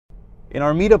In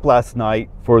our meetup last night,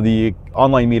 for the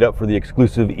online meetup for the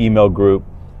exclusive email group,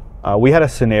 we had a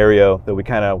scenario that we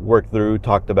kind of worked through,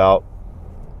 talked about.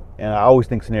 And I always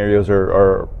think scenarios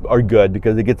are good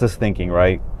because it gets us thinking,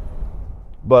 right?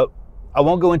 But I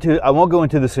won't go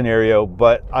into the scenario,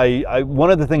 but I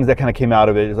one of the things that kind of came out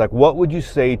of it is like, what would you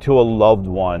say to a loved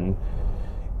one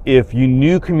if you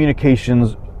knew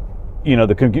communications,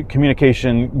 the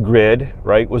communication grid,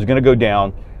 right, was going to go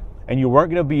down, and you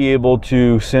weren't going to be able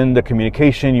to send the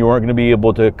communication, you weren't going to be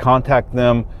able to contact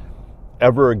them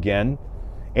ever again,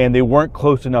 and they weren't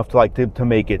close enough to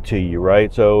make it to you,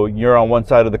 right? So you're on one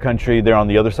side of the country, they're on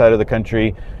the other side of the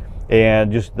country,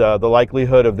 and just the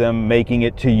likelihood of them making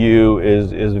it to you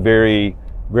is very,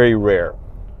 very rare.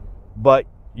 But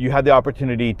you had the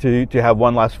opportunity to have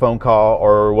one last phone call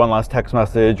or one last text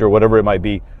message or whatever it might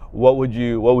be. What would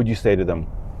you say to them?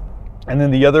 And then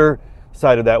the other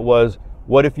side of that was,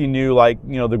 what if you knew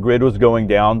the grid was going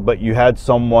down, but you had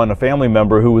someone, a family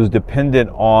member, who was dependent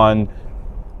on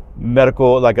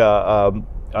medical, like a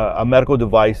medical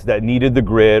device that needed the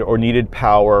grid or needed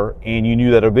power, and you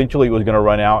knew that eventually it was going to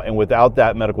run out, and without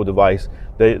that medical device,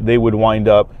 they would wind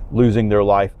up losing their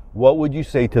life. What would you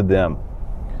say to them?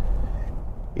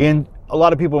 And a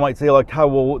lot of people might say,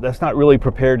 well, that's not really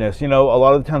preparedness. A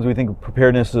lot of the times we think of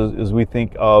preparedness as we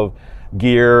think of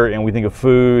gear, and we think of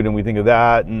food, and we think of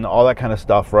that and all that kind of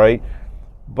stuff, right?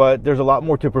 But there's a lot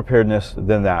more to preparedness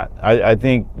than that. I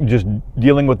think just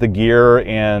dealing with the gear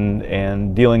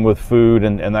and dealing with food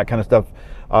and that kind of stuff,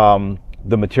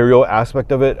 the material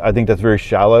aspect of it, I think that's very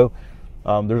shallow.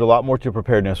 There's a lot more to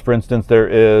preparedness. For instance, there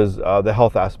is the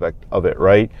health aspect of it,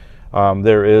 right?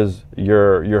 There is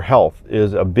your health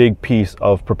is a big piece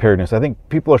of preparedness. I think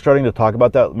people are starting to talk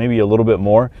about that maybe a little bit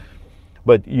more,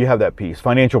 but you have that piece.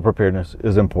 Financial preparedness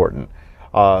is important.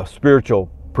 Spiritual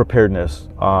preparedness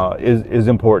is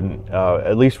important,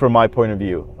 at least from my point of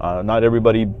view. Not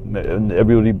everybody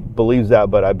believes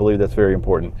that, but I believe that's very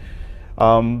important.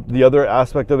 The other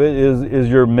aspect of it is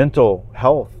your mental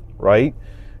health, right?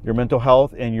 Your mental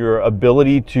health and your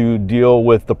ability to deal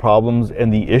with the problems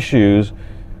and the issues,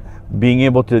 being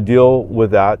able to deal with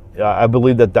that. I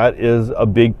believe that is a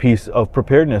big piece of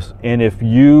preparedness. And if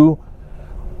you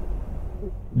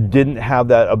didn't have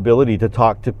that ability to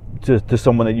talk to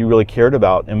someone that you really cared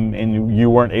about, and you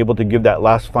weren't able to give that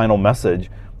last final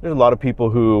message, there's a lot of people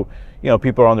who,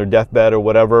 people are on their deathbed or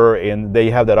whatever, and they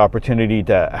have that opportunity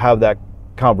to have that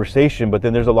conversation, but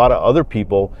then there's a lot of other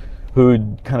people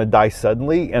who kind of die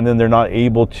suddenly, and then they're not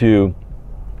able to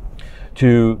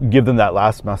give them that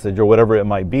last message or whatever it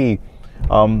might be.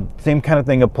 Same kind of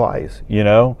thing applies,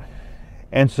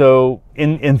 And so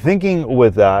in thinking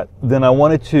with that, then I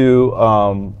wanted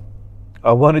to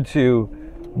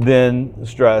then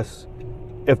stress,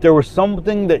 if there was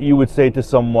something that you would say to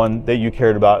someone that you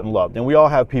cared about and loved, and we all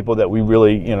have people that we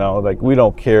really, we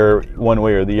don't care one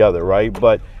way or the other, right?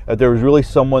 But if there was really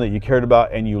someone that you cared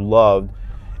about and you loved,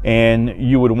 and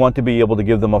you would want to be able to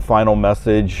give them a final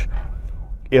message,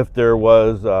 if there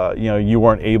was, you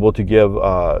weren't able to give,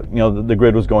 the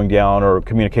grid was going down or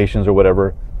communications or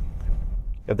whatever,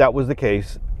 if that was the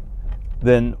case,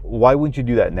 then why wouldn't you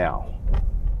do that now?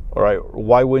 All right,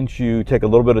 why wouldn't you take a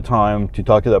little bit of time to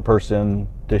talk to that person,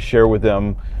 to share with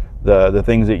them the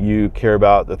things that you care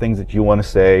about, the things that you want to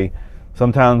say?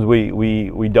 Sometimes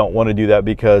we don't want to do that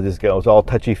because it's all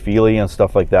touchy-feely and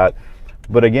stuff like that.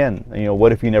 But again,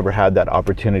 what if you never had that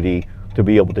opportunity to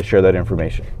be able to share that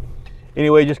information?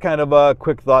 Anyway, just kind of a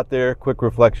quick thought there, quick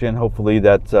reflection. Hopefully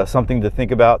that's something to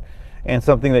think about and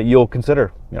something that you'll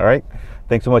consider. All right.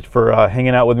 Thanks so much for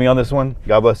hanging out with me on this one.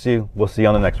 God bless you. We'll see you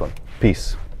on the next one.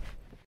 Peace.